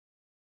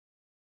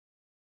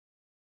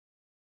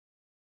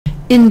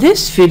In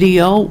this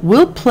video,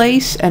 we'll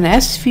place an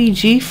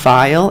SVG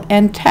file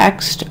and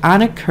text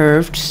on a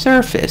curved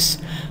surface.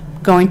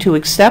 I'm going to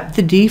accept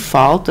the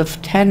default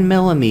of 10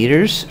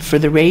 millimeters for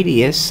the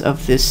radius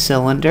of this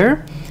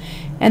cylinder,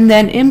 and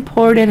then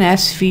import an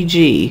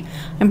SVG.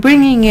 I'm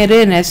bringing it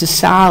in as a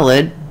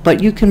solid,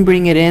 but you can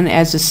bring it in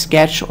as a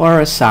sketch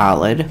or a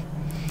solid.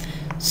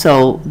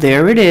 So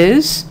there it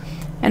is,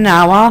 and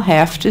now I'll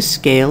have to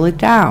scale it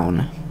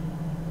down.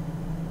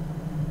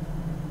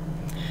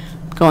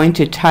 Going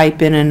to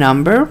type in a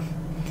number,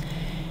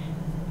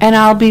 and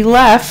I'll be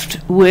left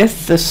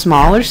with the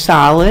smaller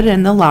solid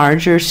and the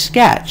larger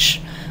sketch.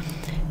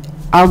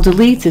 I'll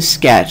delete the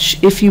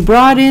sketch. If you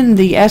brought in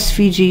the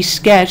SVG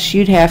sketch,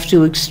 you'd have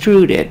to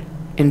extrude it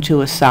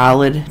into a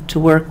solid to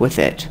work with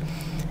it.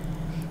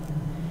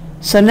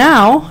 So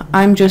now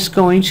I'm just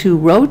going to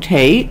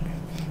rotate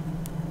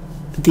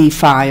the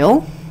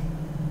file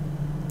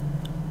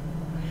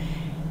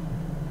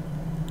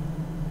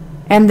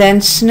and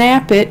then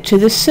snap it to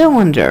the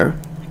cylinder.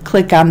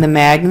 Click on the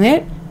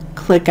magnet,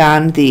 click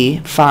on the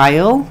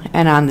file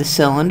and on the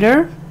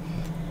cylinder,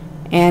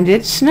 and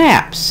it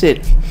snaps.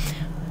 It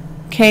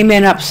came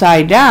in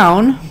upside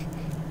down,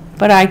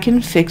 but I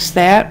can fix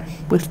that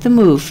with the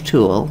Move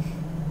tool.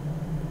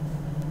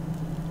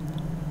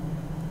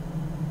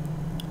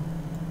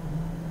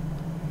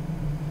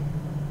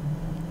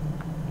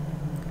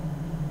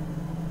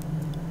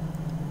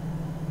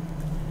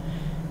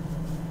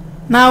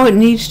 Now it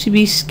needs to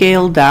be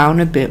scaled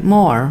down a bit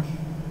more.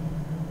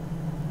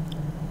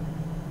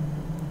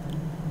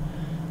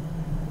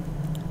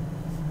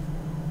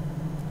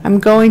 I'm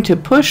going to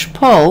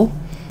push-pull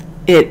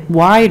it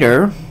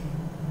wider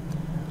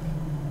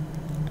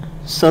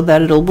so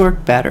that it'll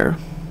work better.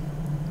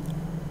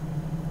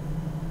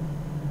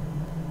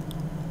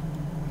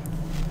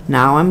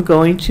 Now I'm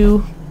going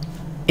to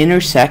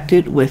intersect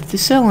it with the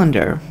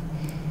cylinder.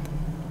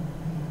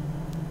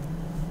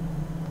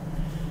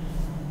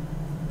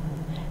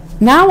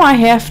 Now I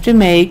have to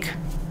make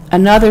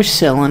another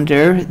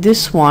cylinder,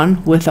 this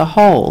one with a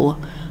hole.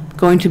 I'm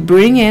going to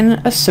bring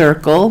in a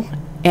circle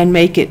and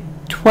make it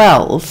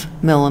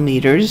 12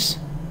 millimeters,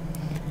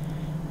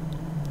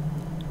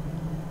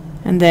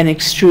 and then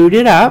extrude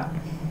it up,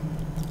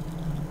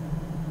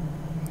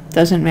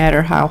 doesn't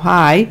matter how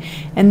high,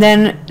 and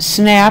then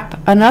snap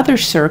another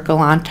circle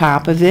on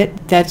top of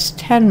it that's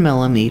 10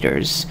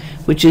 millimeters,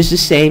 which is the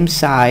same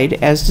side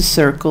as the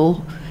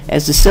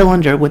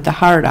cylinder with the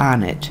heart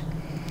on it.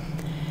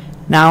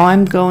 Now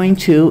I'm going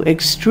to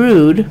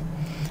extrude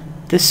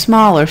the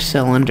smaller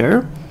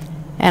cylinder,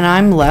 and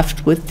I'm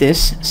left with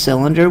this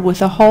cylinder with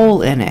a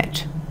hole in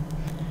it.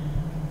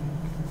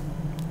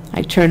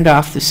 I turned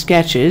off the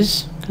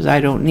sketches because I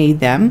don't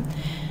need them.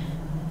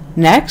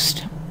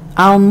 Next,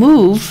 I'll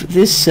move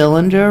this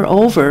cylinder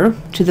over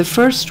to the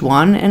first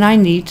one, and I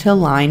need to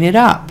line it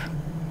up.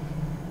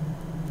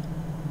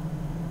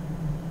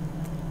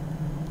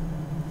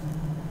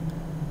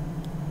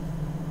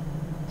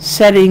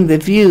 Setting the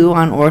view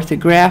on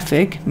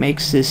orthographic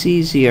makes this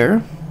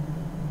easier.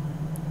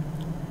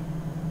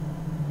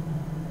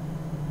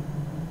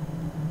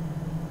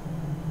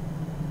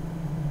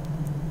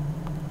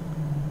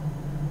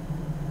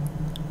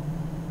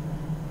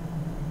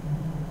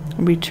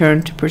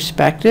 Return to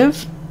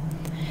perspective.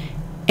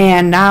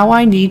 And now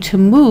I need to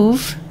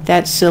move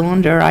that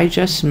cylinder I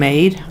just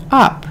made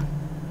up.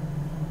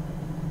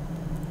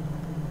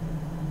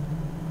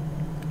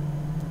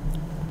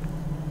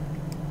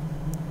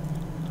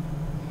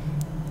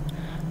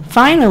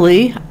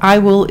 Finally, I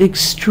will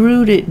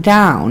extrude it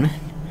down,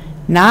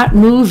 not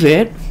move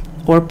it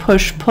or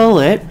push-pull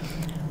it,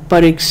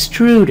 but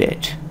extrude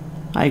it.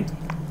 I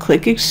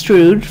click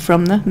Extrude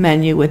from the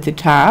menu at the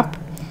top,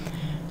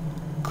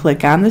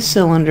 click on the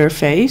cylinder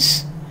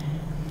face,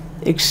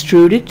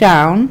 extrude it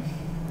down,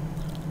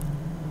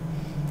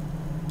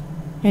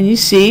 and you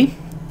see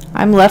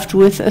I'm left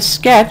with a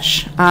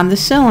sketch on the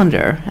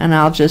cylinder, and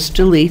I'll just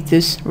delete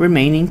this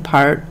remaining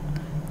part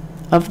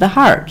of the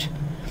heart.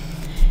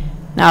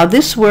 Now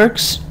this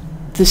works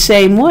the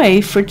same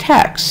way for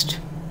text.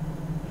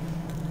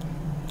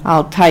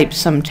 I'll type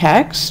some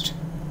text.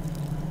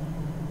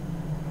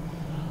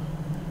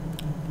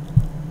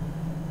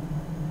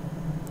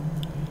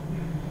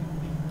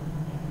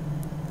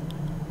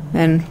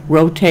 Then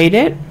rotate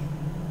it.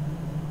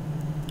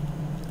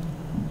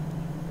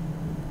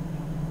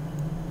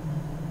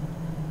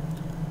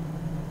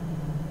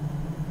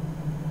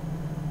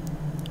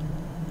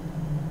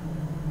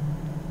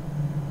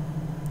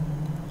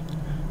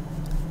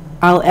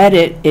 I'll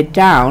edit it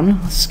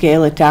down,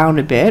 scale it down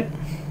a bit.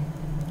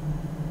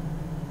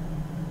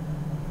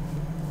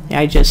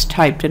 I just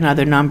typed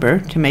another number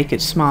to make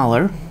it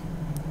smaller.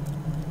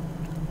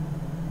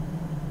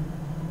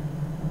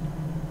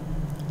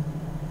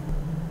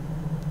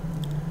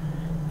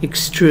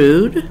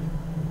 Extrude.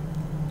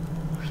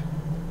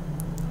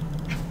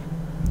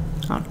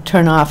 I'll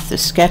turn off the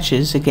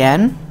sketches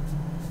again.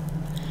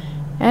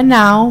 And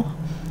now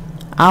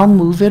I'll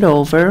move it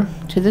over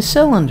to the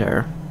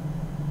cylinder.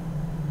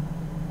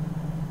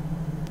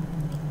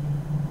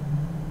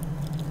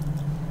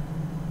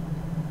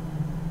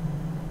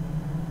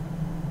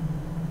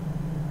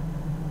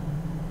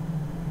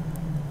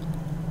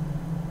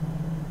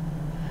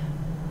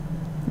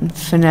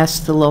 finesse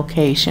the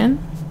location.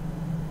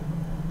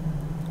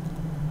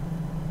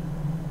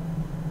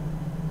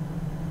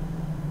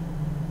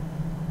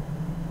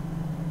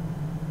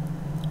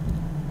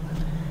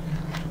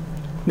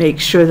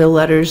 Make sure the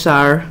letters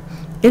are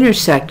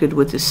intersected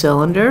with the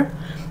cylinder,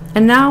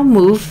 and now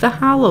move the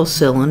hollow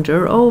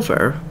cylinder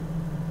over.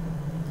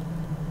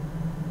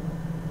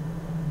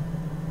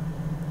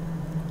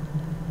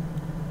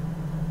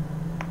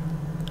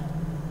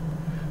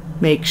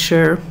 Make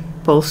sure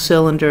both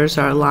cylinders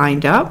are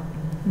lined up.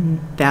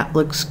 That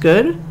looks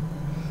good.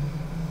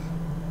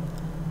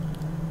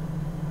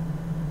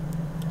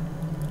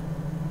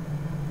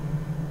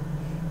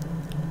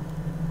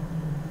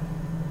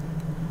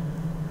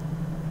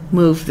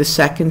 Move the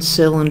second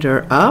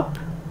cylinder up.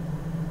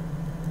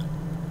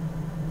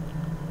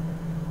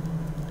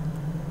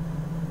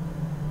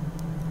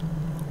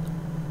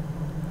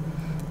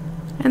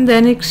 And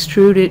then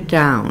extrude it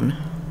down.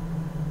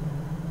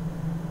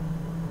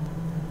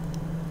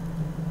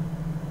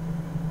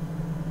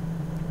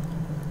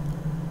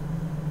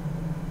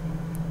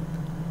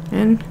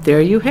 And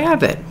there you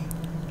have it.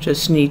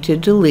 Just need to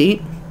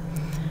delete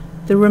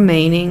the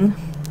remaining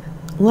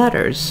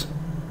letters.